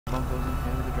Mom goes in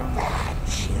here with the drum.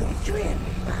 Children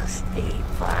must be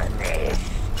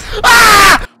punished.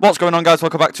 Ah! What's going on, guys?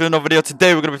 Welcome back to another video.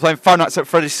 Today we're going to be playing Five Nights at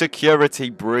Freddy's Security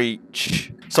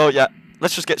Breach. So yeah,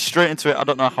 let's just get straight into it. I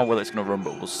don't know how well it's going to run,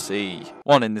 but we'll see.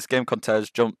 Warning, this game contains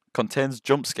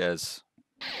jump scares.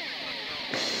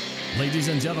 Ladies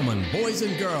and gentlemen, boys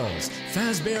and girls,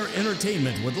 Fazbear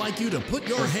Entertainment would like you to put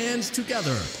your hands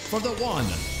together for the one,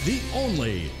 the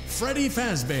only, Freddy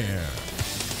Fazbear.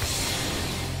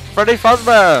 Freddy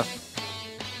Fazbear!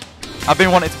 I've been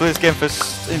wanting to play this game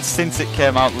since it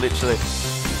came out, literally.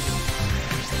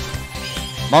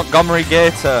 Montgomery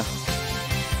Gator.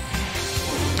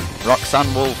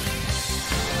 Roxanne Wolf.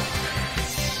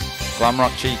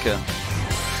 Glamrock Chica.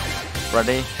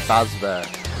 Freddy Fazbear.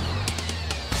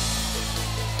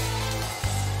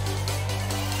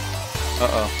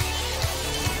 Uh-oh.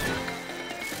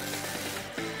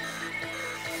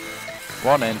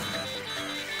 Warning.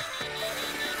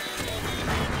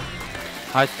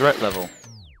 High threat level.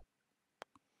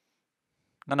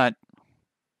 Night night.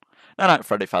 Night night,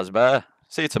 Freddy Fazbear.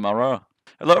 See you tomorrow.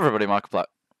 Hello everybody, Markiplier.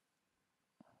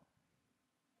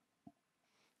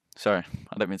 Sorry,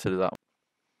 I didn't mean to do that.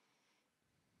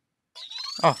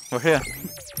 Oh, we're here.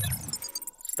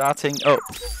 Starting up.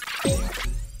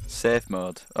 Safe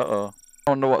mode. Uh-oh.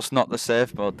 I wonder what's not the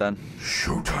safe mode then.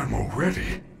 Showtime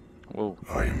already? Whoa.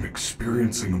 I am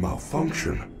experiencing a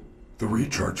malfunction. The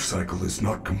recharge cycle is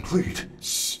not complete.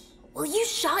 Shh! Will you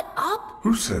shut up?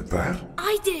 Who said that?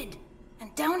 I did!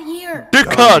 And down here.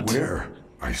 Dickhead! Where?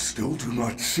 I still do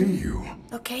not see you.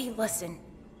 Okay, listen.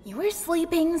 You were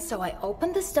sleeping, so I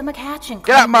opened the stomach hatch and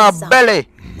Get out my belly!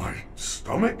 My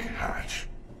stomach hatch?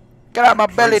 Get out my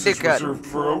belly, Place is dickhead! reserved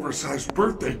for oversized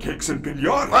birthday cakes and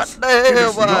pinatas. What the It hell,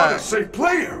 is not boy? a safe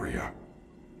play area.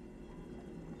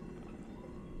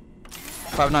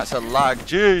 Five Nights at lag,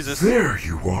 Jesus! There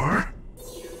you are.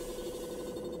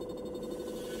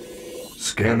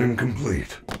 Scanning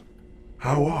complete.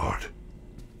 How odd.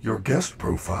 Your guest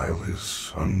profile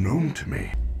is unknown to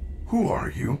me. Who are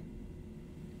you?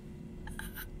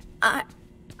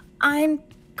 I'm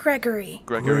Gregory.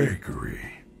 Gregory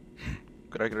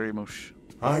Mush.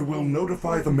 I will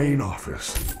notify the main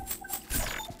office.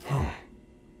 Oh.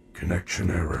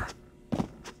 Connection error.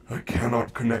 I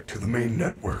cannot connect to the main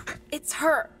network. It's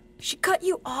her. She cut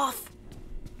you off.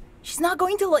 She's not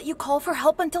going to let you call for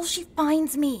help until she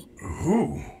finds me.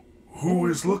 Who? Who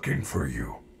is looking for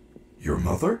you? Your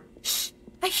mother? Shh!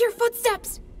 I hear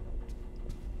footsteps!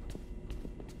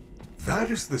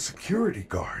 That is the security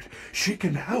guard. She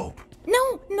can help.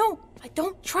 No, I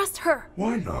don't trust her.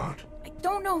 Why not? I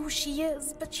don't know who she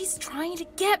is, but she's trying to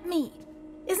get me.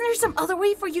 Isn't there some other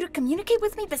way for you to communicate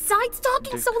with me besides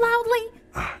talking so loudly?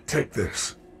 Take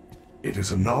this. It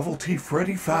is a novelty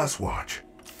Freddy Fazwatch.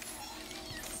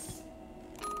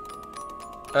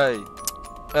 Hey.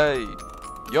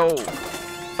 Yo.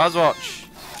 Fazwatch.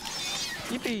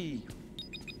 Yippee.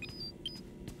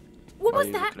 What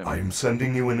was that? I am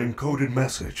sending you an encoded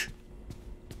message.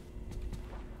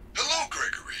 Hello,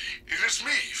 Gregory. It is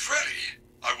me, Freddy.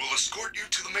 I will escort you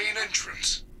to the main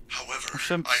entrance. However,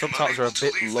 Some I am subtitles are a unable to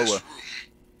bit leave lower. this room.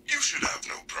 You should have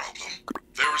no problem.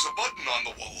 There is a button on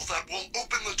the wall that will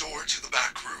open the door to the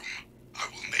back room. I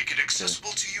will make it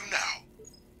accessible to you now.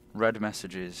 Red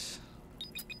messages.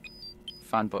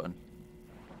 Find button.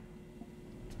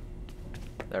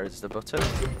 There is the button.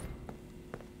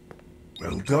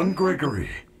 Well done, Gregory.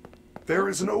 There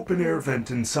is an open-air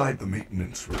vent inside the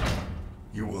maintenance room.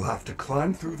 You will have to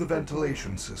climb through the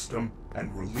ventilation system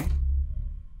and release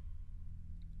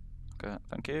Okay,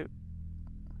 thank you.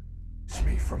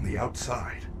 me from the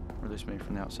outside. Release me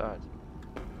from the outside.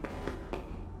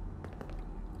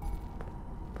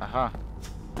 Aha.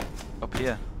 Up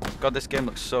here. God, this game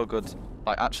looks so good.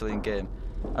 Like, actually in game.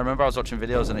 I remember I was watching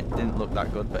videos and it didn't look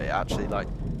that good, but it actually, like,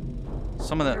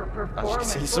 some of the, as you can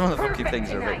see, some of the fucking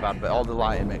things are a bit bad, but all the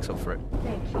lighting makes up for it.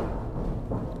 Thank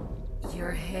you.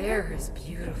 Your hair is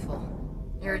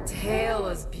beautiful. Your tail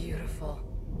is beautiful.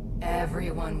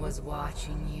 Everyone was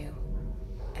watching you.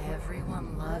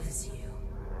 Everyone loves you.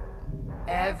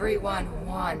 Everyone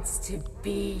wants to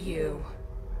be you.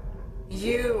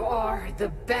 You are the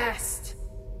best.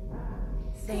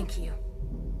 Thank you.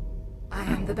 I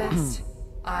am the best.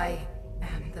 I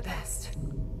am the best.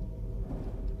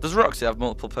 Does Roxy have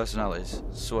multiple personalities?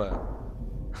 Swear.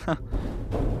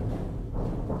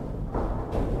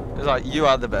 It's like, you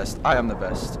are the best, I am the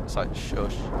best. It's like,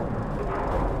 shush.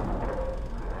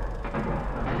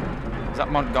 Is that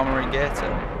Montgomery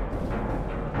Gator?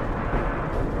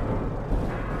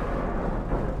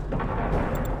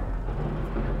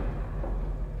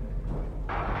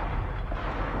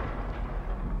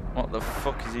 What the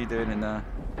fuck is he he doing in there?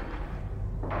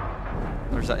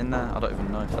 Or is that in there? I don't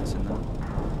even know if that's in there.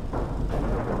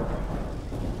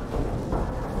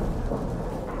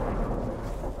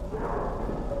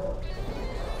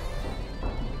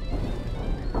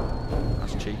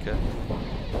 That's Chica.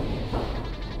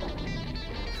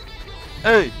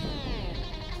 Hey!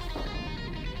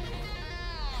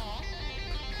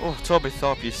 Oh, Toby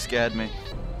Thorpe, you scared me.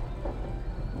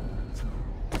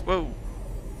 Whoa.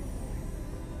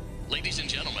 Ladies and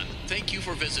gentlemen, thank you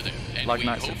for visiting, and Like we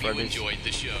Nights at hope you Freddy's. enjoyed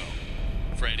the show.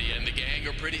 Freddy and the gang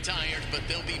are pretty tired, but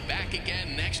they'll be back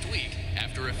again next week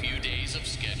after a few days of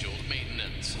scheduled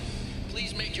maintenance.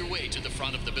 Please make your way to the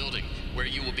front of the building, where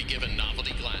you will be given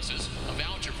novelty glasses, a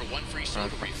voucher for 1 free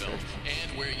soda refill,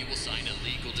 and where you will sign a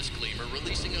legal disclaimer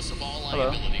releasing us of all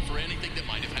liability for anything that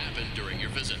might have happened during your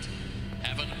visit.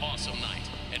 Have an awesome night,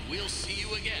 and we'll see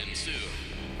you again soon.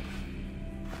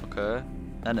 Okay.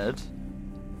 Entered.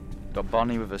 Got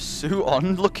Bonnie with a suit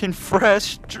on, looking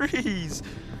fresh. Trees,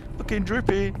 looking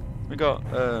drippy. We got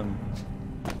the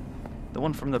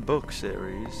one from the book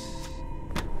series.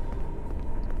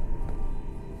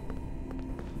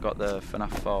 Got the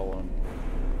FNAF 4 one.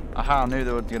 Aha! I knew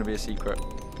there was gonna be a secret.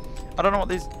 I don't know what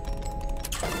these.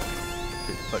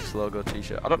 Flex logo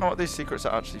T-shirt. I don't know what these secrets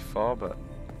are actually for, but.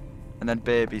 And then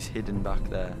Baby's hidden back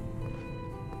there.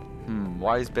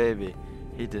 Why is Baby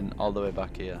hidden all the way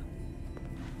back here?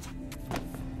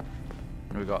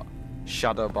 And we got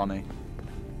Shadow Bonnie.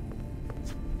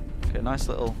 Okay, nice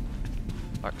little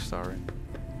backstory.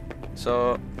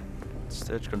 So,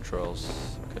 stage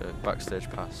controls. Okay, backstage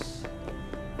pass.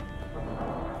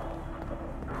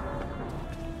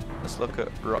 Let's look at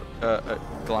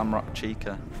Glam Rock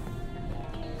Chica.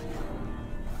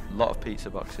 A lot of pizza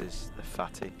boxes. They're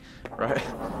fatty. Right.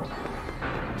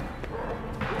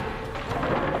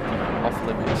 Off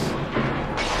limits.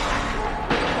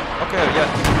 Okay,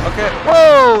 yeah. Okay.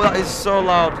 Whoa! That is so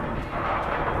loud.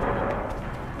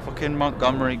 Fucking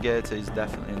Montgomery Gate is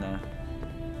definitely in there.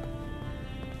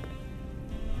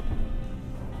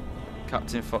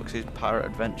 Captain Fox's Pirate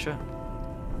Adventure.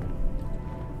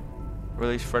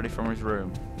 Release Freddy from his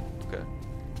room. Okay.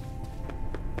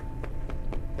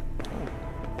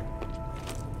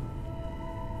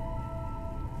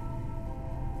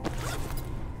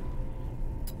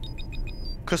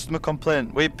 Customer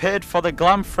complaint. We paid for the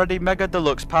Glam Freddy Mega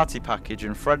Deluxe party package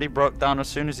and Freddy broke down as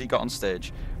soon as he got on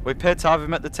stage. We paid to have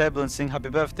him at the table and sing happy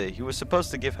birthday. He was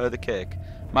supposed to give her the cake.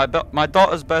 My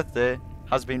daughter's birthday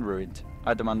has been ruined.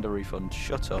 I demand a refund.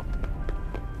 Shut up.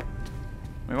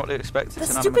 I mean, what do you expect? The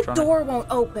It's an stupid animatronic. door won't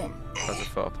open. That's a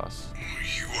photo pass.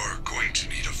 You are going to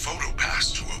need a photo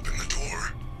pass to open the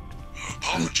door.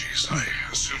 Apologies, I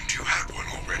assumed you had one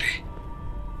already.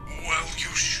 Well,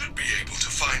 you should be able to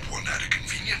find one at a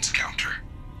convenience counter.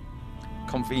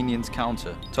 Convenience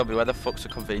counter. Toby, where the fuck's a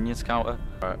convenience counter?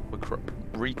 Alright,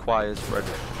 requires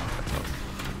Freddy.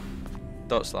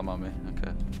 Don't slam on me,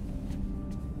 okay.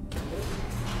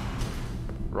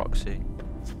 Roxy.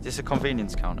 Is this a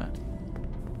convenience counter?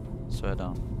 Swear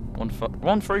down.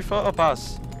 One free photo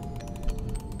pass.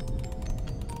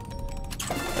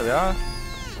 There we are.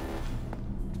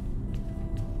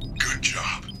 Good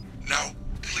job. Now,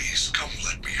 please come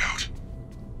let me out.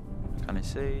 Can you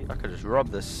see? I could just rob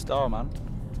this store, man.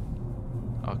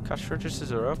 Oh, cash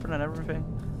registers are open and everything.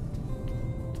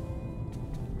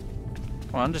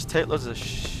 Come on, just take loads of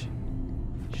just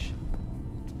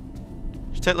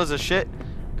take loads of shit.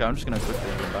 Okay, I'm just gonna quickly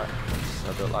run back.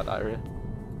 I don't like that area.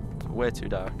 It's way too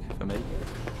dark for me.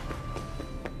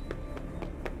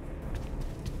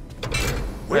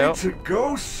 Way to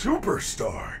go,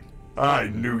 superstar! I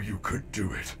knew you could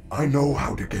do it. I know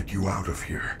how to get you out of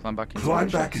here. Climb back into Climb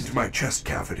my back chest. into my chest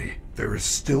cavity. There is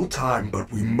still time, but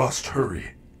we must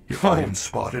hurry. If I am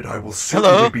spotted, I will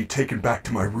certainly be taken back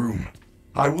to my room.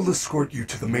 I will escort you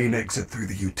to the main exit through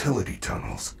the utility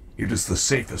tunnels. It is the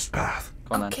safest path.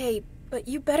 Come on, then. Okay, but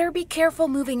you better be careful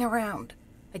moving around.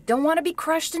 I don't want to be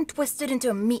crushed and twisted into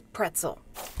a meat pretzel.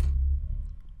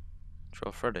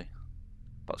 Troll Freddy.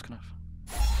 Box knife.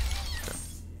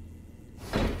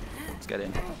 Okay. Let's get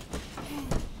in.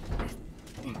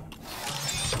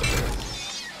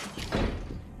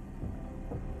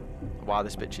 Wow,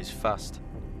 this bitch is fast.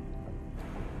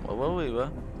 Well, we were.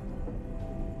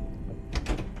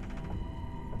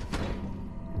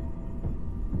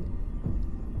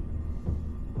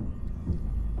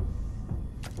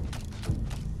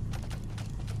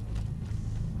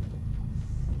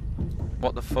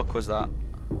 What the fuck was that?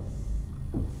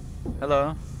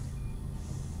 Hello?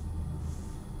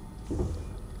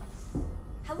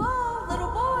 Hello, little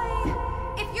boy.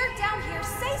 If you're down here,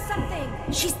 say something.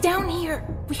 She's down here.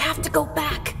 We have to go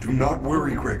back. Do not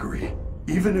worry, Gregory.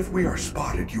 Even if we are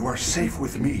spotted, you are safe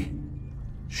with me.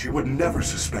 She would never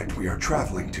suspect we are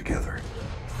traveling together.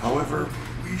 However,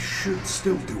 we should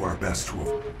still do our best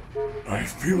to... I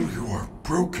feel you are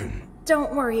broken.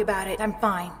 Don't worry about it. I'm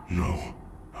fine. No.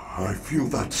 I feel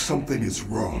that something is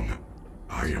wrong.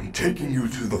 I am taking you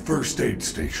to the first aid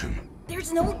station.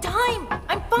 There's no time.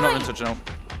 I'm fine. Not intentional.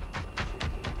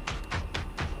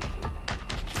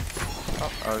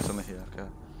 Oh, it's only here. Okay.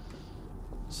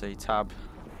 See, tab.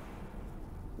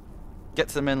 Get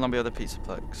to the main lobby of the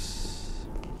Pizzaplex.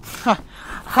 Ha!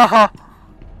 Ha ha!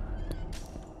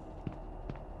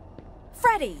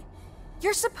 Freddy,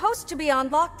 you're supposed to be on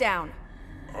lockdown.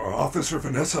 Officer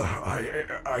Vanessa,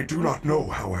 I do not know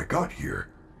how I got here.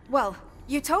 Well,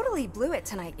 you totally blew it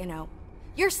tonight, you know.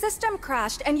 Your system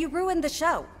crashed and you ruined the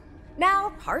show. Now,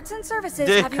 parts and services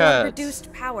have you on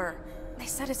reduced power. They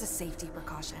said as a safety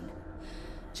precaution.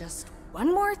 Just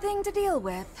one more thing to deal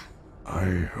with.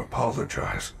 I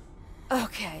apologize.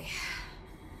 Okay.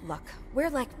 Look, we're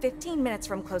like 15 minutes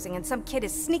from closing and some kid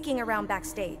is sneaking around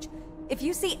backstage. If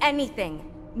you see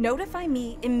anything, notify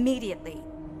me immediately.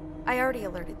 I already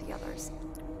alerted the others.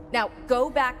 Now, go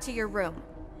back to your room.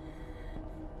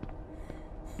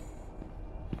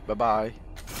 Bye-bye.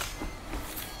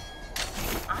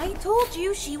 I told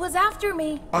you she was after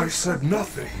me. I said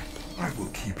nothing. I will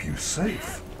keep you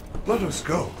safe. Let us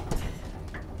go.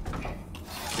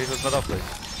 Jesus, not lovely.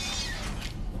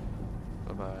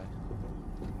 Bye-bye.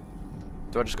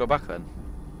 Do I just go back then?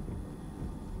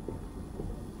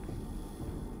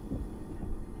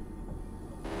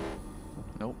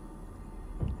 Nope.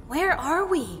 Where are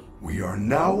we? We are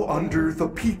now under the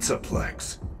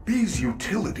Pizzaplex. These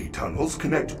utility tunnels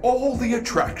connect all the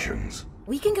attractions.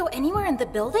 We can go anywhere in the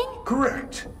building?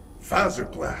 Correct.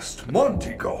 Fazerblast,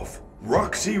 Monte Golf,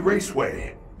 Roxy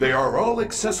Raceway. They are all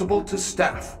accessible to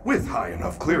staff, with high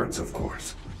enough clearance, of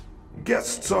course.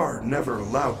 Guests are never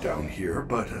allowed down here,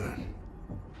 but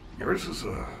yours is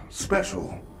a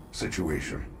special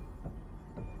situation.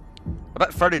 I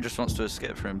bet Freddy just wants to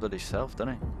escape from him bloody self,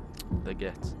 doesn't he? They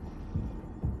get.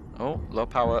 Oh, low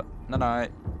power.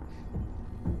 Night.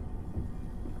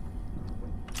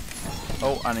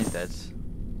 Oh, and he's dead.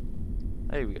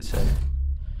 Hey, we get saved.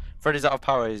 Freddy's out of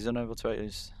power. He's unable to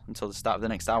wait until the start of the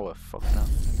next hour. Fucking hell.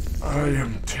 I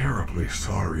am terribly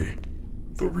sorry.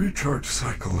 The recharge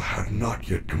cycle had not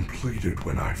yet completed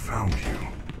when I found you.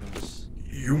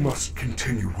 You must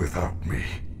continue without me.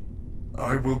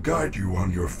 I will guide you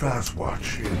on your fast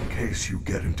watch in case you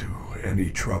get into any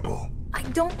trouble. I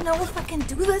don't know if I can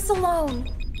do this alone.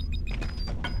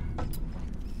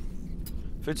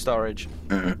 Food storage.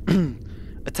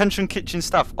 Attention kitchen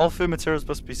staff. All food materials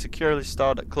must be securely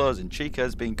stored at closing. Chica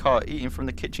is being caught eating from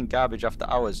the kitchen garbage after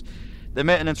hours. The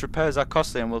maintenance repairs are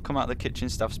costly and will come out of the kitchen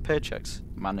staff's paychecks.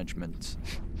 Management.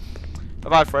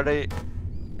 Bye-bye, Freddy.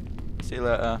 See you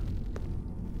later.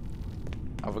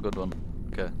 Have a good one.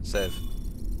 Okay, save.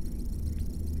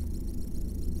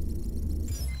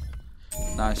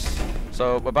 Nice.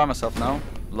 So, we're by myself now.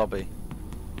 Lobby.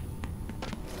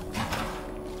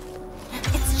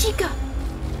 It's Chica.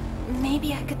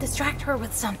 Maybe I could distract her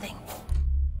with something.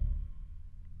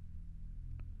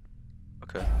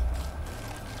 Okay.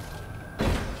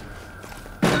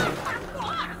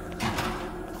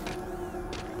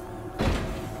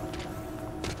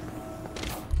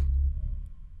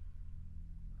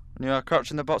 When you are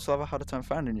crouched in the box, I'll have a harder time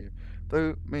finding you.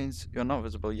 Blue means you're not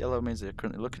visible. Yellow means they're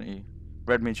currently looking at you.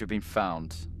 Red means you've been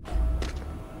found.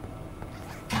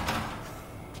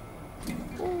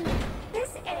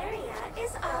 This area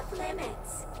is off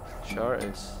limits. Sure it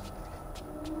is.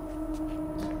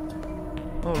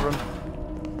 Oh, run.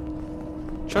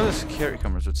 Sure, the security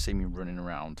cameras would see me running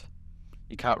around.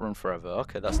 You can't run forever.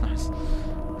 Okay, that's nice.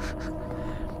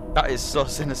 That is so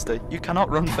sinister. You cannot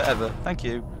run forever. Thank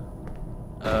you.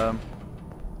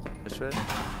 This way.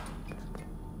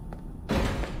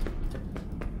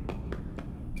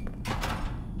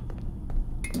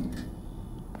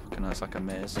 Fucking hell, it's like a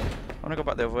maze. I wanna go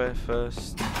back the other way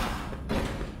first.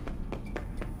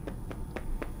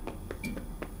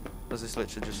 Does this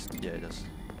literally just... yeah, it does.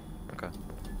 Okay.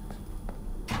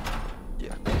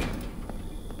 Yeah.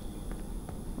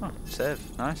 Oh,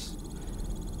 save. Nice.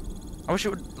 I wish it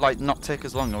would, like, not take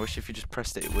as long. I wish if you just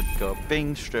pressed it, it would go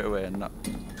bing straight away and not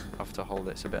have to hold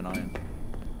it. It's a bit annoying.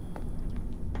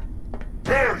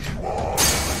 There you are!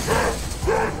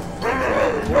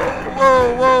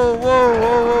 Whoa, whoa, whoa,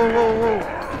 whoa, whoa, whoa,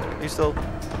 whoa. You still...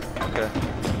 okay.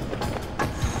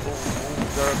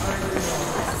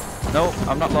 No,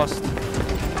 I'm not lost.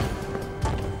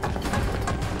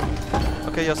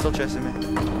 Okay, you're still chasing me.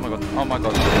 Oh my god. Oh my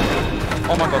god.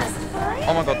 Oh my god.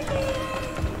 Oh my god.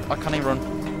 I can't even run.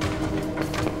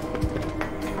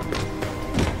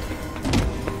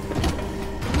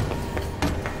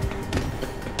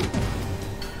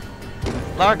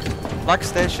 Lag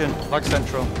station. Lag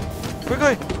central.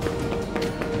 Quickly!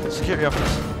 Security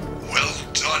office. Well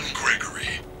done,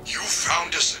 Gregory. You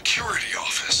found a security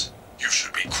office. You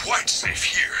should be quite safe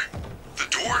here. The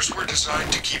doors were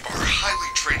designed to keep our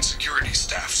highly trained security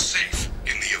staff safe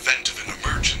in the event of an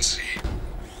emergency.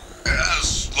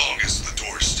 As long as the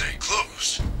doors stay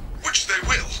closed, which they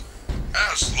will,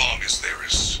 as long as there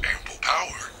is ample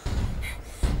power.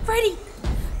 Freddy!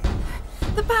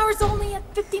 The power's only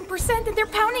at 15% and they're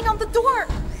pounding on the door!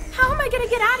 How am I gonna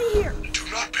get out of here? Do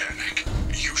not panic.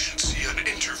 You should see an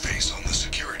interface on the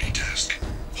security desk.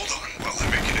 Hold on while I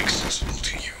make it accessible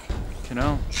to you. You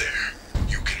know. There.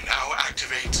 You can now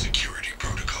activate security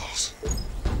protocols.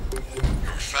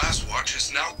 Your fast watch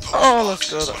is now post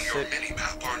boxes on your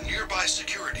mini-map are nearby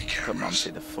security cameras. Come on, see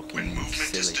the fucking When movement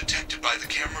silly. is detected by the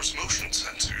camera's motion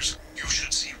sensors, you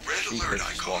should see red alert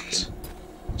icons.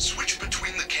 Switch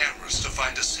between the cameras to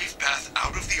find a safe path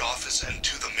out of the office and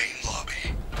to the main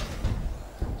lobby.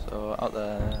 So out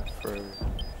there for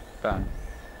bang,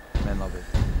 main lobby.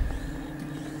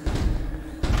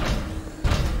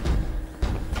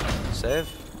 Save,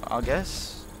 I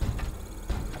guess.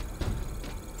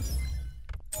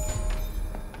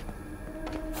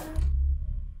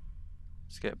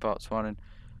 Escape box warning.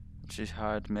 Once you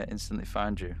hide, may instantly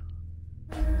find you.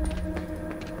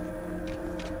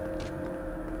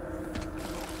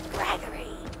 Gregory.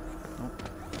 Oh.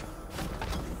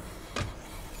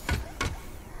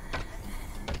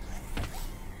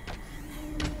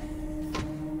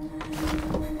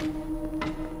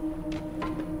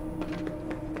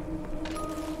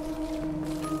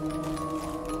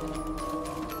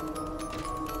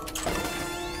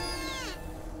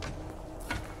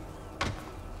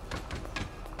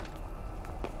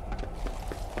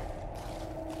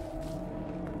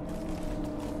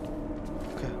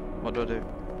 What do I do?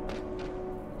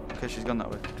 Okay, she's gone that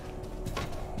way.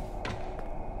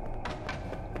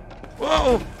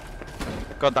 Whoa!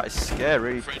 God, that is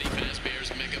scary. Freddy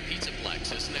Fazbear's Mega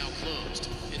Pizzaplex is now closed.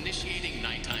 Initiating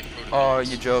nighttime protocols. Oh,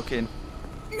 you're joking.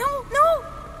 No, no!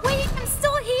 Wait, I'm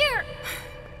still here!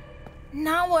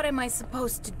 Now what am I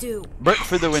supposed to do? Break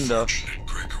through the window. Unfortunate,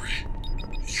 Gregory.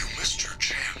 You missed your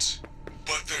chance.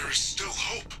 But there is still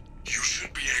hope. You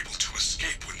should be able to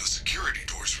escape when the security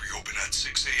doors reopen at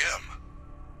 6 a.m.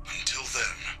 Until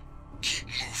then, keep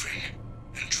moving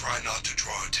and try not to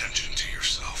draw attention to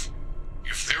yourself.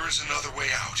 If there is another way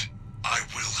out, I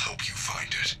will help you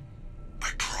find it. I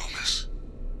promise.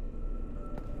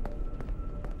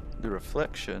 The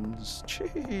reflections.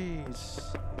 Jeez.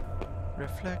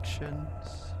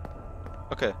 Reflections.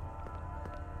 Okay.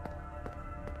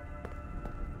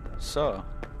 So.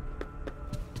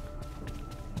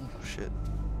 Oh, shit.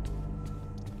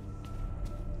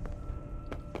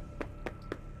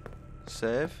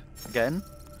 Save. Again.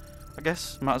 I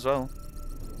guess. Might as well.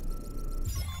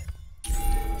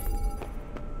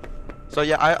 So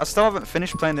yeah, I still haven't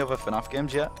finished playing the other FNAF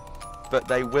games yet. But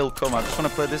they will come. I just want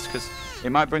to play this because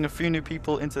it might bring a few new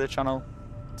people into the channel.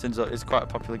 Since it's quite a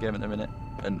popular game at the minute.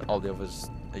 And all the others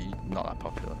are not that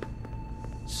popular.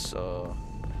 So...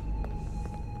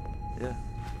 yeah.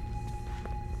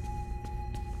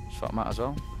 Just thought I might as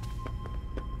well.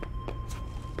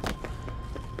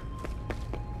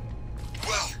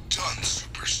 Well done,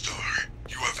 superstar.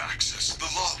 You have accessed the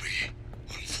lobby.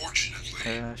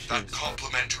 Unfortunately, that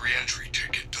complimentary entry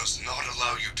ticket does not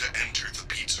allow you to enter the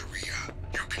pizzeria.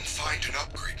 You can find an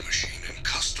upgrade machine in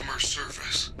customer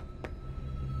service.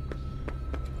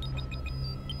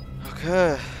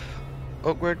 Okay.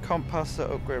 Upgrade comp past the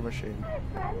upgrade machine.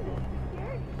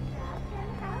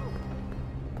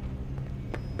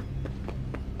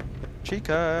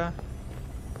 Chica!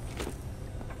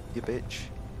 You bitch.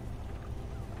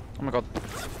 Oh my god.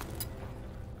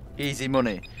 Easy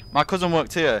money. My cousin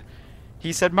worked here.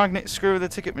 He said magnet screw the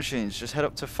ticket machines. Just head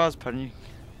up to Fazpad and you...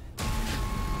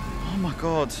 Oh my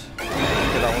god. Okay,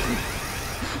 that wasn't...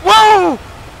 Whoa!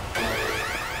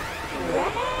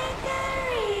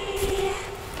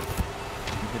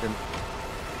 I'm hidden.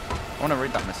 I want to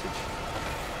read that message.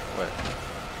 Wait.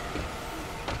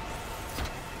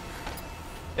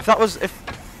 If that was... If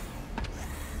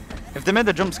they made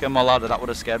the jump scare more louder, that would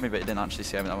have scared me, but it didn't actually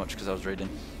scare me that much because I was reading.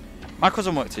 My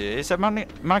cousin worked here. He said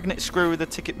magnet screw the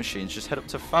ticket machines. Just head up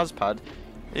to Fazpad.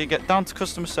 You get down to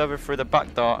customer service through the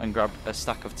back door and grab a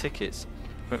stack of tickets.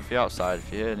 Wait for you outside.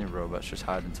 If you hear any robots, just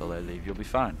hide until they leave. You'll be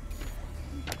fine.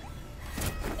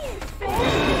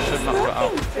 Should not got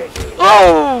out.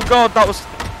 Oh god, that was.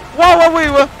 Wow, we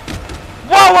were.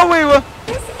 Wow, we were.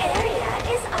 This area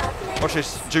is off limits. Watch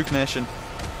this, Duke Nation.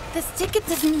 This ticket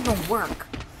doesn't even work.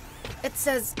 It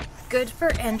says, good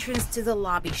for entrance to the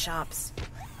lobby shops.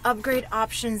 Upgrade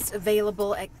options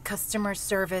available at customer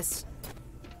service.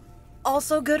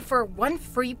 Also good for 1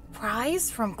 free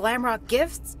prize from Glamrock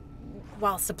Gifts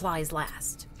while supplies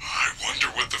last. I wonder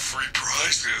what the free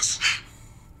prize is.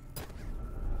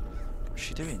 What's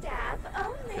she doing? Staff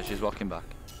only. Okay, she's walking back.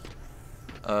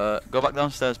 Go back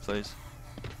downstairs, please.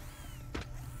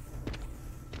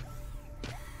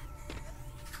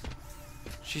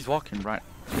 She's walking right.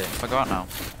 Okay, if I go out now.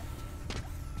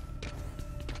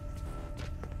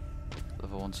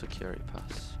 Level 1 security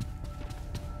pass.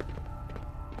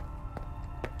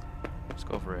 Let's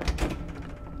go over here.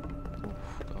 Oh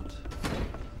god.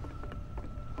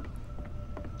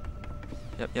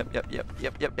 Yep.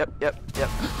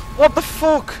 What the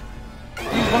fuck? You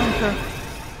wanker.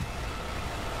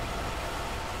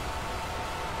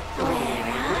 Where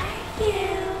are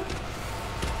you?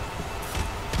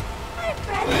 My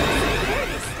brother's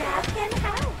security staff can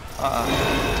help.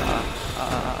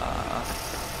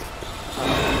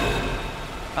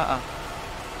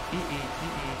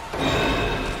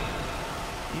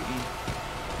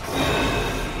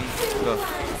 Who Go.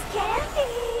 wants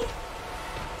candy?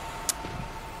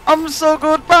 I'm so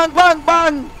good. Bang, bang,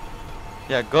 bang.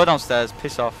 Yeah, go downstairs.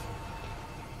 Piss off.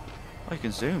 Oh, you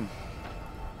can zoom.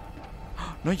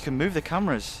 No, you can move the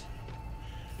cameras.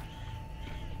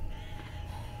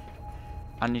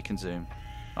 And you can zoom.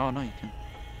 Oh no, you can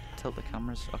tilt the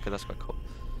cameras. Okay, that's quite cool.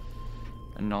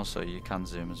 And also you can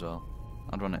zoom as well.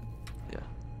 I'd run it. Yeah.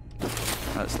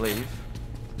 Let's leave.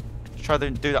 Let's try to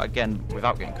do that again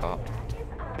without getting caught.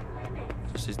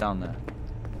 Just he's down there.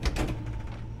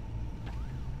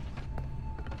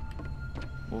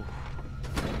 Oof.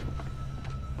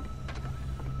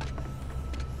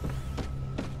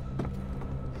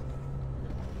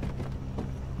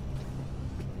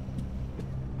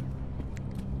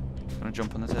 Gonna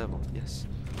jump on the table. Yes.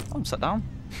 Oh, I'm sat down.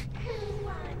 Who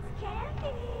wants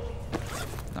candy?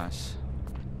 Nice.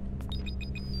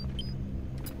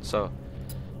 So,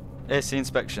 AC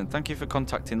inspection. Thank you for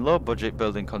contacting low-budget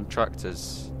building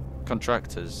contractors.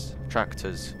 Tractors.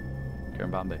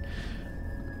 Kieran Bambi.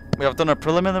 We have done a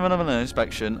preliminary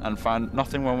inspection and found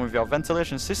nothing wrong with your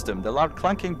ventilation system. The loud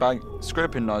clanking, bang,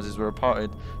 scraping noises we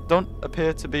reported don't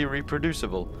appear to be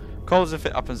reproducible. Call us if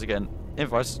it happens again.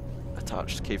 Invoice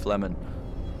attached. Keith Lemon.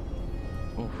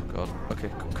 Oh god. Okay.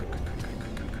 Quick.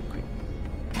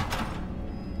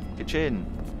 Kitchen.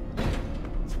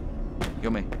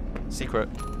 Yummy.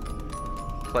 Secret.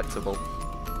 Collectible.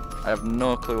 I have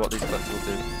no clue what these collectibles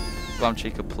do. Glam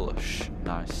Chica plush.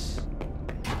 Nice.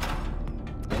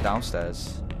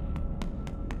 Downstairs.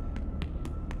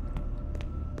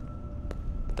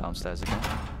 Downstairs again.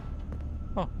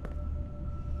 Oh.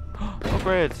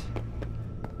 Upgrade.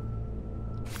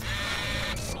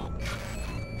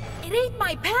 It ain't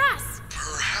my pass!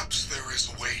 Perhaps there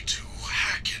is a way to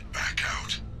hack it back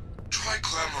out. Try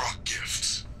Glamrock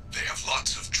Gifts. They have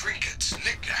lots of trinkets,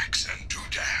 knickknacks, and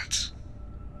doodads.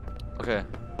 Okay.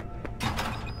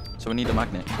 So we need a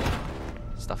magnet.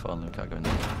 Staff only, we can't go in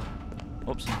there.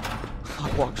 Oops.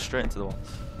 I walked straight into the wall.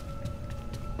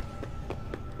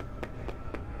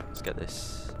 Let's get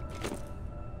this.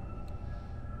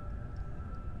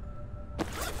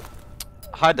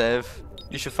 Hi Dave.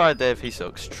 You should fire Dave, he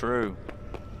sucks. True.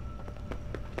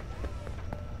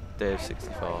 Dave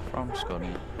 64 from Scotty.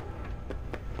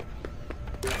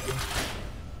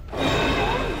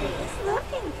 Family is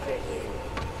looking for you.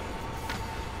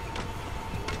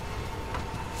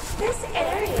 This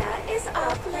area is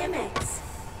off limits.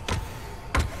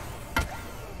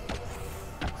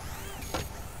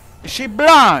 Is she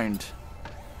blind?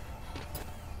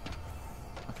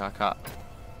 Okay, I can't.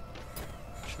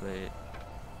 Actually.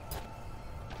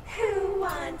 Who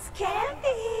wants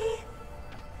candy?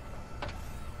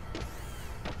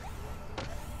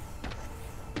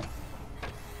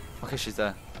 Okay, she's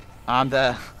there. I'm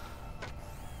there.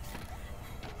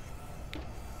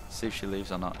 See if she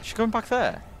leaves or not. Is she going back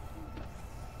there?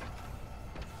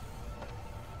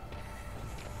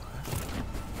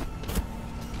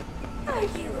 Are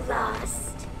you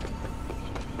lost?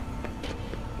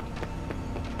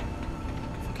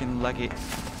 Fucking leg it.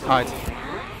 Hide. Where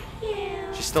are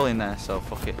you? She's still in there, so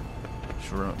fuck it.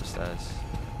 Just run up the stairs.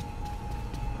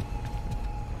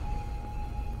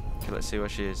 Okay, let's see where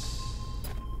she is.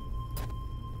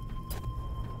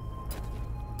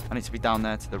 I need to be down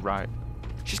there to the right.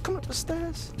 She's coming up the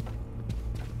stairs.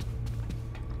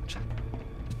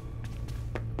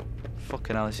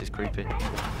 Fucking hell, this is creepy.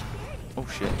 Oh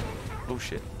shit. Oh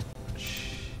shit.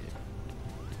 Shit.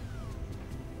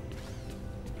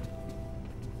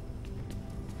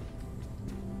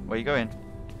 Where you going?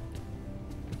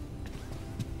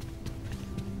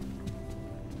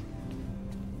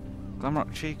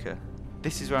 Glamrock Chica.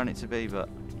 This is where I need to be, but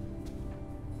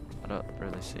I don't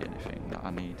really see anything that I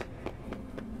need.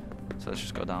 So let's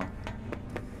just go down.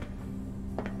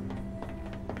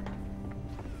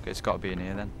 Okay, it's got to be in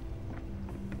here then.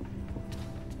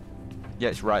 Yeah,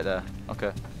 it's right there.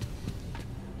 Okay.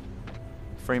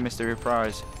 Free mystery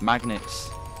prize.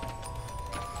 Magnets.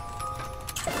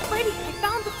 Freddy, I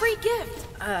found the free gift.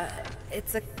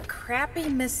 It's a crappy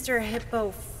Mr. Hippo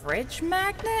fridge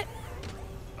magnet?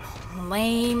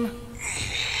 Lame.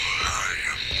 I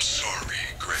am sorry,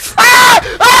 Greg.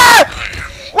 Ah! Ah!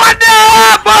 What the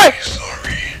hell, boy?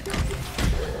 Sorry.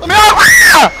 Let me out!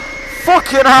 Ah!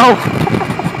 Fucking hell!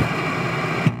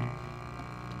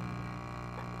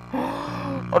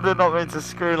 I did not mean to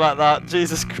screw like that.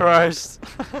 Jesus Christ.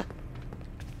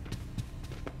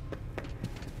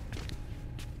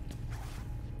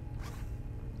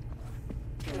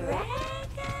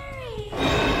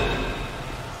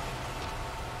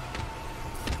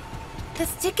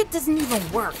 This ticket doesn't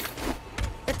even work.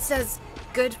 It says,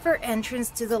 good for entrance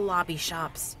to the lobby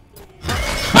shops.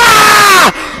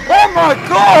 Ah! Oh my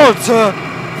god!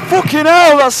 Fucking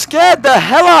hell, that scared the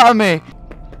hell out of me!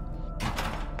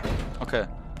 Okay,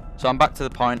 so I'm back to the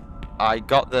point. I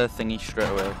got the thingy straight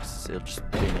away because it'll just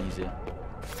be easier.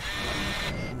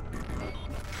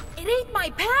 It ain't my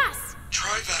pass!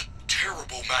 Try that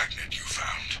terrible magnet you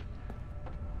found.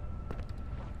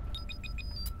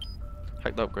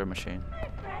 Hack the upgrade machine.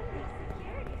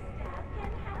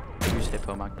 Use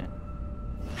Hippo magnet.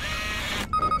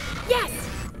 Yes!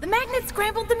 The magnet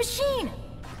scrambled the machine!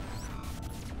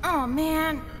 Oh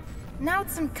man, now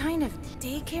it's some kind of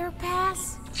daycare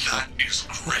pass? That is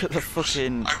great. Look at the news.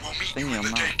 fucking I will meet you thingy in on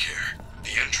the that. daycare.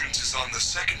 The entrance is on the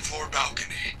second floor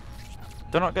balcony.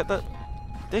 Do not get the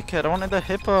dickhead, I wanted the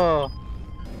Hippo.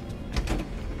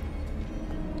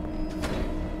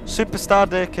 Superstar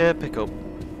daycare pickup.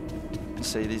 Let's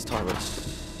see these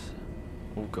toilets.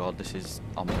 Oh god, this is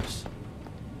ominous.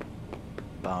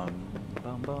 Bum,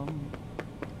 bum, bum.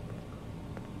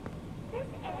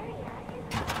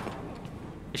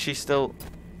 Is she still...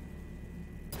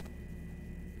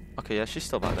 Okay, yeah, she's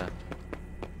still back there.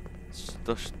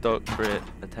 Just don't create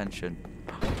attention.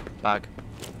 Bag.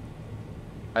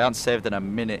 I haven't saved in a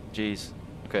minute, jeez.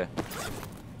 Okay.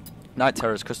 Night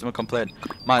terrors, customer complained.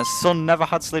 My son never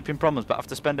had sleeping problems, but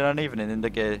after spending an evening in the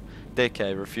daycare,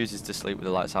 he refuses to sleep with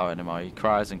the lights out anymore. He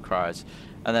cries and cries.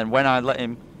 And then when I let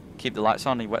him keep the lights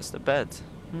on, he wets the bed.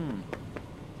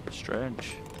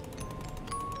 Strange.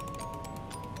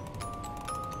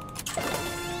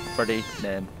 Freddy,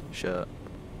 name, shirt.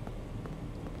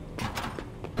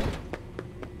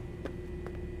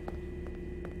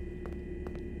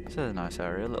 This is a nice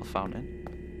area, a little fountain.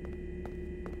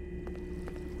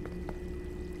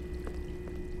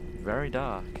 Very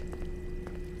dark.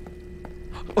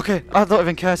 Okay, I don't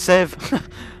even care. Save.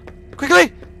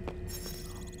 Quickly!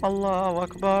 Allahu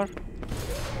Akbar.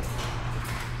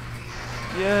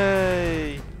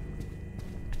 Yay!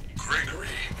 Gregory,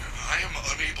 I am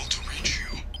unable to reach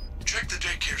you. Check the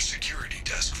daycare security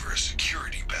desk for a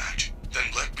security badge, then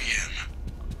let me in.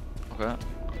 Okay.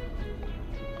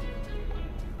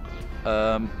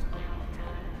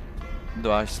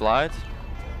 Do I slide?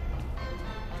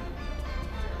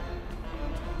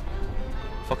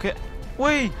 Fuck it.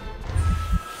 Whee!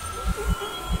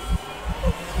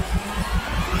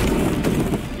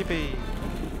 Yippee!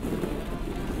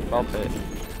 Bump it.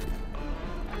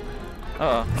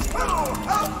 Uh oh.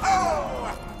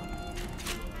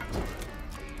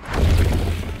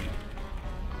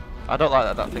 I don't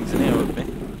like that thing's in here with me,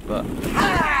 but.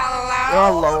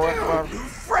 Hello, new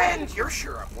friends. You're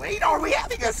sure I'm late. Are we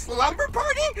having a slumber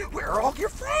party? Where are all your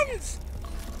friends?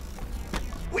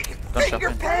 We can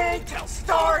finger paint, tell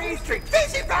stories, drink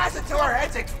fizzy baths until our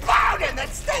heads explode, and then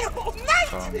stay up all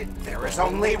night. There is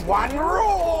only one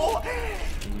rule: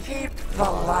 keep the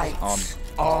lights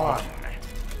on.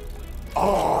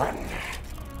 On.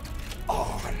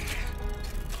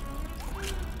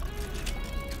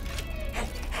 Hey,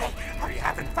 are you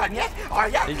having fun yet? Are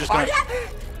ya? Are ya?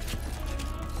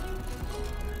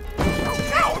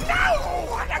 No!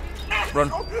 Run.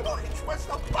 Which was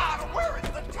the bottom? Where is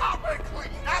the top?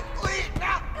 Clean up.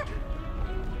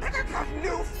 I got a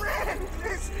new friend.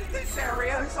 This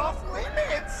area is off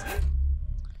limits.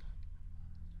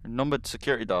 Numbered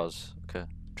security doors. Okay.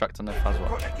 Tracked on the as well.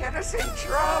 Gonna get us in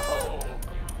trouble.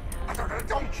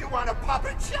 Don't you want a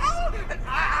puppet show?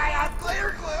 I have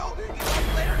glitter glue. You want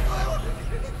glitter glue?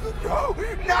 No,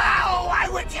 no! Why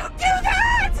would you do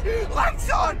that? Lights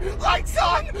on! Lights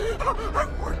on! I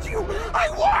warned you! I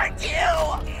warned you!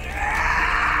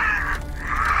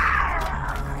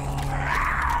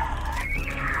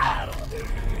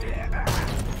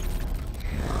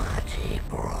 Naughty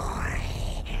boy.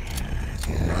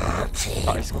 Naughty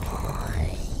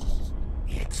boy.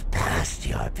 It's past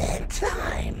your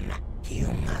bedtime. You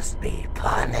must be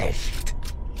punished.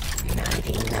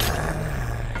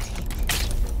 99.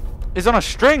 He's on a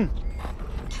string.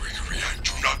 Gregory, I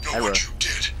do not know what you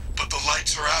did, but the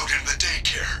lights are out in the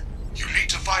daycare. You need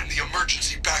to find the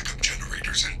emergency backup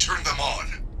generators and turn them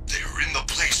on. They are in the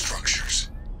play structures.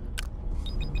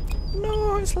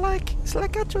 No, it's like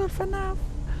I told for now.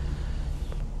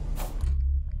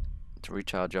 To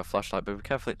recharge your flashlight, but be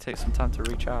careful, it takes some time to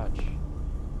recharge.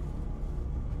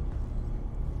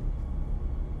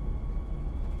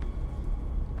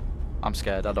 I'm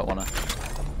scared, I don't wanna.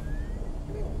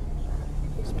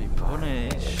 Let's be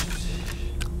punished.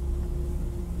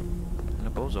 And a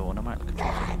bozo one, I might look at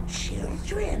Bad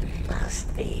children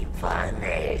must be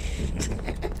punished.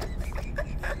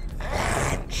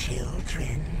 Bad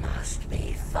children must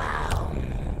be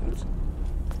found.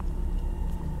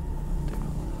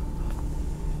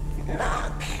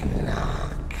 Knock,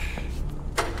 knock.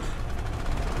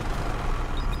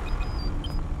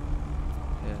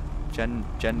 Yeah,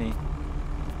 Jenny.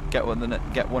 Get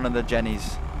one of the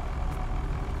Jennies.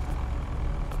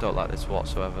 I don't like this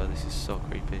whatsoever. This is so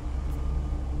creepy.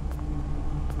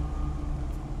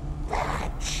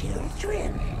 Bad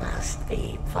children must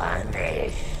be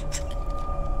punished.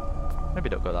 Maybe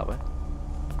don't go that way.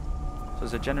 So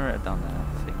there's a generator down there,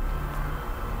 I think.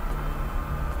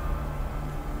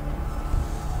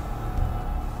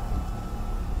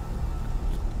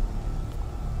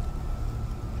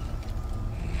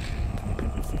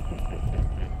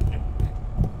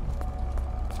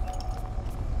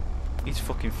 He's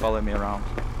fucking following me around.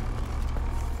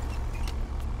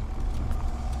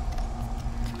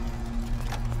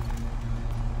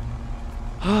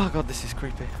 Oh god, this is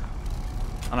creepy.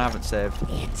 And I haven't saved.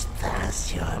 It's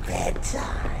past your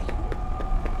bedtime.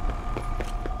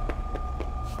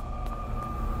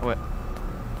 Oh wait.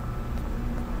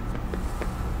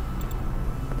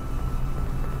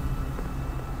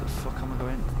 Where the fuck am I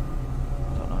going?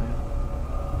 I don't know yet.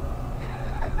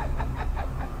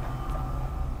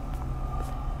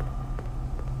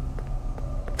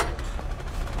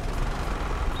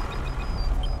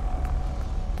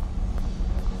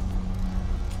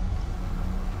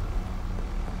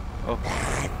 Oh.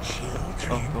 Bad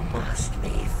children must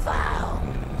be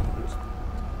found.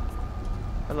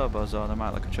 Hello, bozo. I might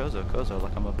like a kozo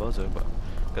like I'm a bozo, but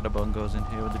got a bone goes in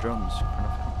here with the drums.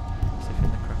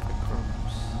 Sniffing the cracker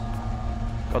crumbs.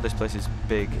 God, this place is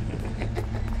big.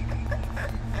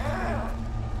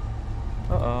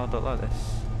 Uh-oh, I don't like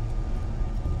this.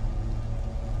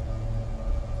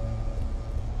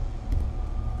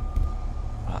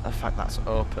 The fact that's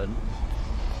open.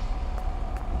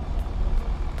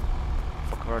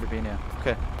 Fuck, I've already been here.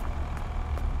 Okay.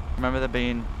 Remember there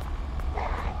being...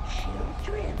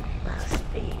 Children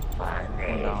must be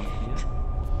punished. Down here.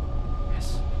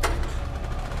 Yes.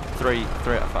 3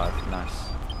 out of 5. Nice.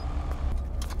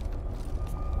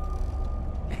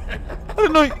 I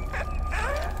didn't know.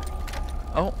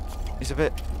 Oh, he's a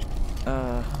bit.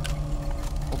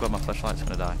 Oh god, my flashlight's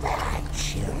gonna die.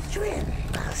 Children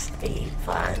must be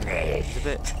punished. He's a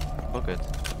bit buggered.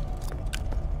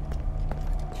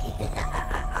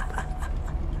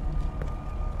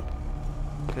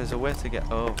 There's a way to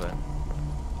get over.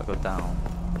 If I go down.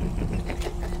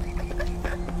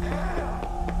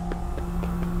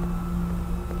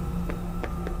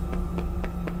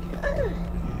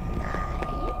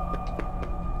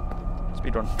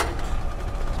 Speedrun.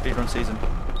 Speedrun season.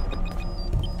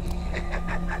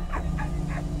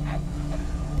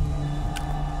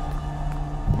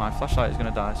 My flashlight is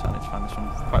gonna die, so I need to find this one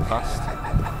quite fast.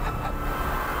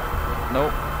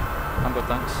 Nope. I'm good,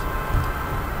 thanks.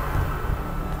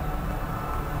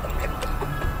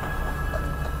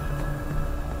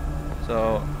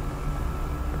 So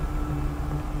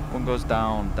one goes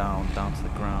down to the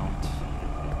ground.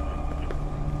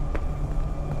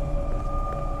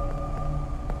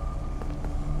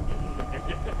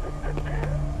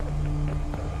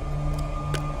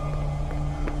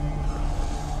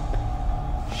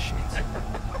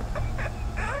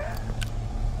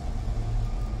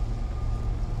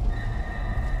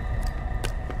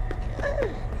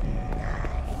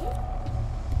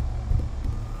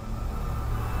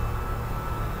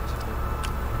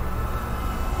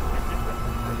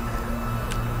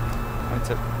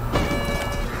 going to...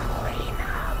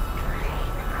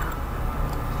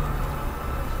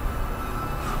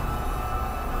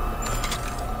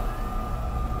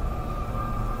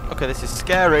 Okay, this is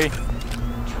scary.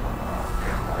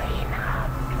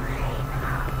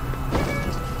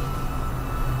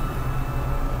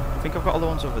 I think I've got all the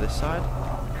ones over this side.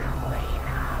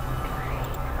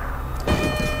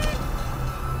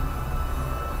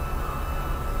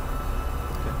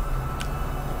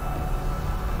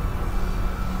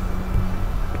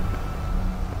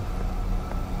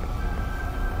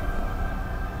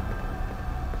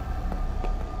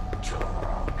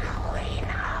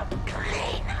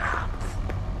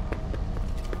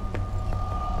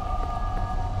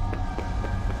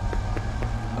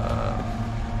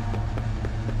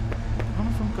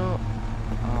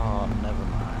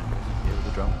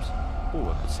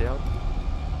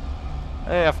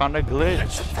 Hey, I found a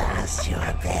glitch.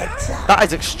 That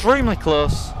is extremely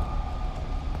close.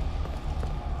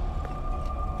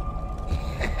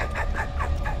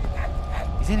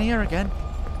 He's in here again.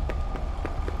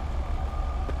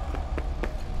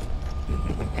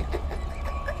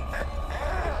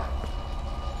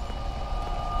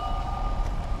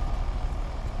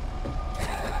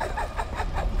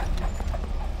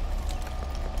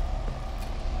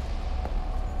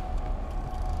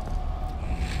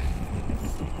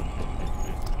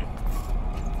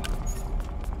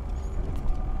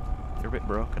 You're a bit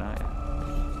broken, aren't you?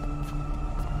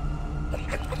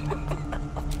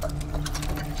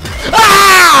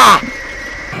 Ah!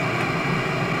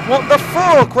 What the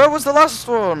fuck? Where was the last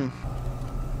one?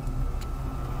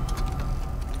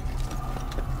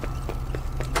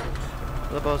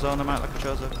 The bozo on the mic like a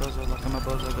chozo, cozo, like I'm a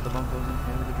bozo, got the bombos in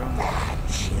here with the drum.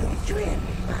 Children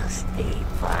must be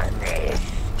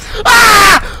punished.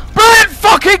 Ah! Brilliant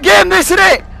fucking game, this, isn't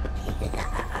it?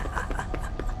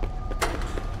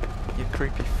 You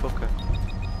creepy fucker.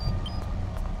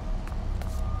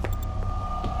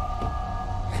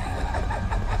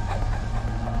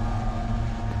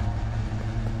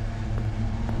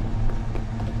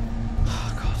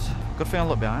 Oh god. Good thing I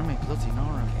look behind me, bloody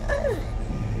Nora.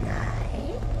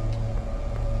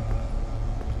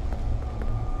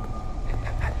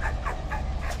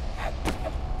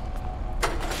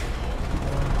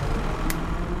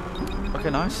 Okay,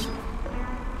 nice.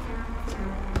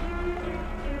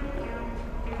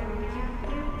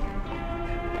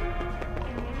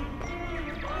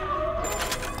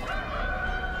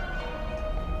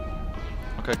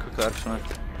 Okay, quickly, I just want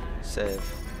to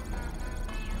save.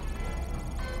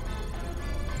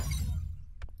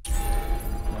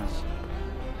 Nice.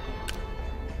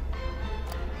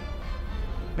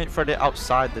 Meet Freddy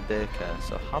outside the daycare,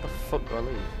 so how the fuck do I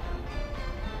leave?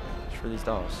 Through these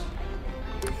doors.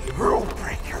 Rule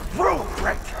breaker! Rule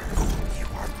breaker! You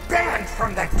are banned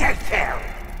from the daycare!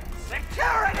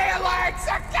 Security alert!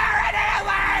 Security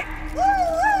alert!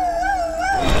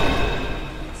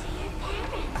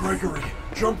 Gregory,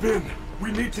 jump in.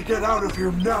 We need to get out of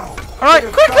here now. Alright, They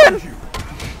have quick found then! you.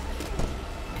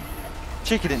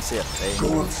 Cheeky didn't see a thing.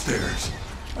 Go upstairs.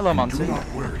 Hello, And Monty. do not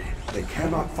worry. They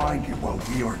cannot find you while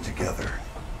we are together.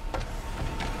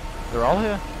 They're all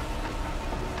here.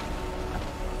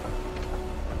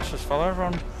 Let's just follow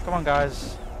everyone. Come on,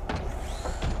 guys.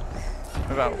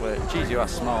 Move out. Wait. Jeez, you are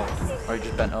small. Or you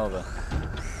just bent over.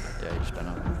 Yeah, you just bent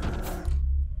over.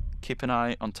 Keep an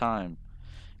eye on time.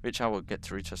 Which I will get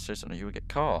to reach our station or you will get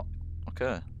caught.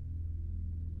 Okay.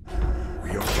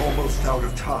 We are almost out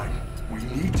of time. We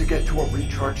need to get to a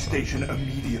recharge station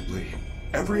immediately.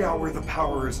 Every hour the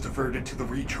power is diverted to the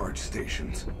recharge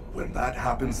stations. When that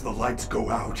happens, the lights go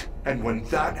out. And when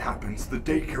that happens, the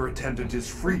daycare attendant is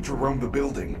free to roam the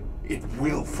building. It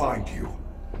will find you.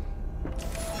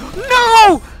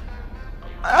 No!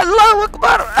 Allahu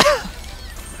Akbar!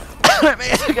 Let me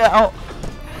get out.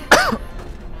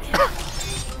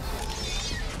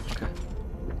 Okay.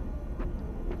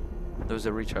 There was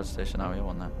a recharge station out here,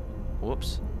 wasn't there?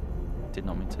 Whoops. Did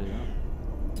not mean to do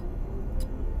that.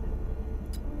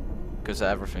 Because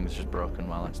everything's just broken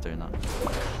while it's doing that.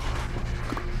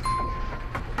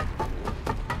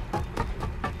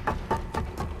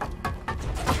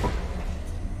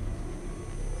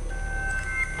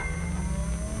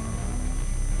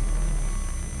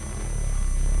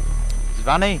 It's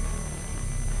Vanny!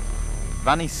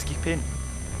 Vanny's skipping.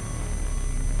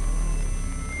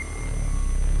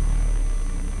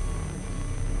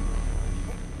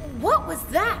 What was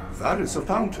that? That is a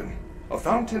fountain. A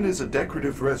fountain is a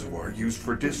decorative reservoir used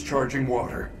for discharging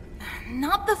water.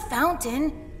 Not the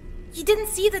fountain. You didn't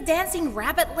see the dancing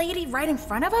rabbit lady right in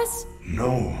front of us?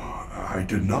 No, I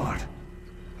did not.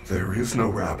 There is no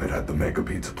rabbit at the Mega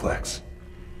Pizzaplex.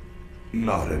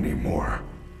 Not anymore.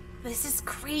 This is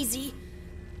crazy.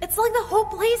 It's like the whole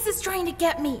place is trying to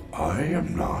get me. I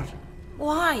am not.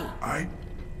 Why? I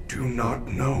do not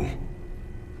know.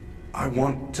 I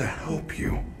want to help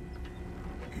you.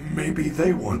 Maybe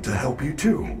they want to help you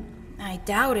too. I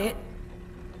doubt it.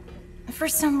 For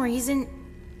some reason,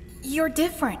 you're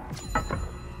different.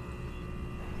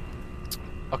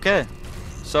 Okay,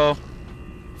 so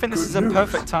I think this is a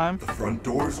perfect time. The front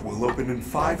doors will open in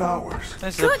 5 hours.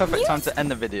 This is a perfect time to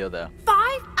end the video there.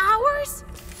 5 hours?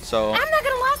 So I'm not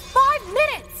gonna last 5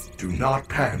 minutes! Do not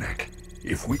panic.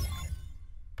 If we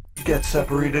get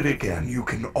separated again, you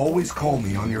can always call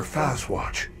me on your fast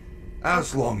watch.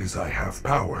 As long as I have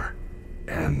power,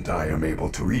 and I am able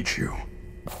to reach you.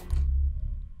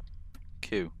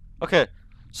 Q. Okay,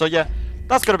 so yeah,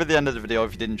 that's gonna be the end of the video.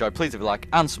 If you did enjoy, please leave a like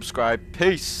and subscribe.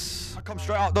 Peace. I come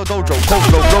straight out the dojo,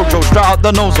 dojo, straight out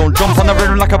the nose zone. Jump on the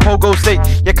rhythm like a pogo stick.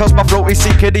 Yeah, cause my throat is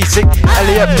sickity sick.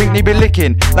 Elliot Pinkney be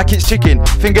licking like it's chicken,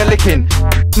 finger licking.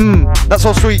 That's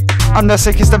so sweet. I'm the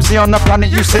sickest MC on the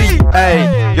planet you see.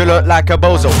 Hey, you look like a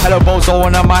bozo. Hello bozo,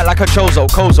 and I might like a chozo.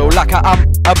 Kozo, like I'm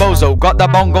a bozo. Got the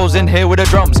bongos in here with the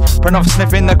drums. Print off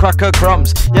sniffing the cracker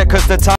crumbs. Yeah, cause the time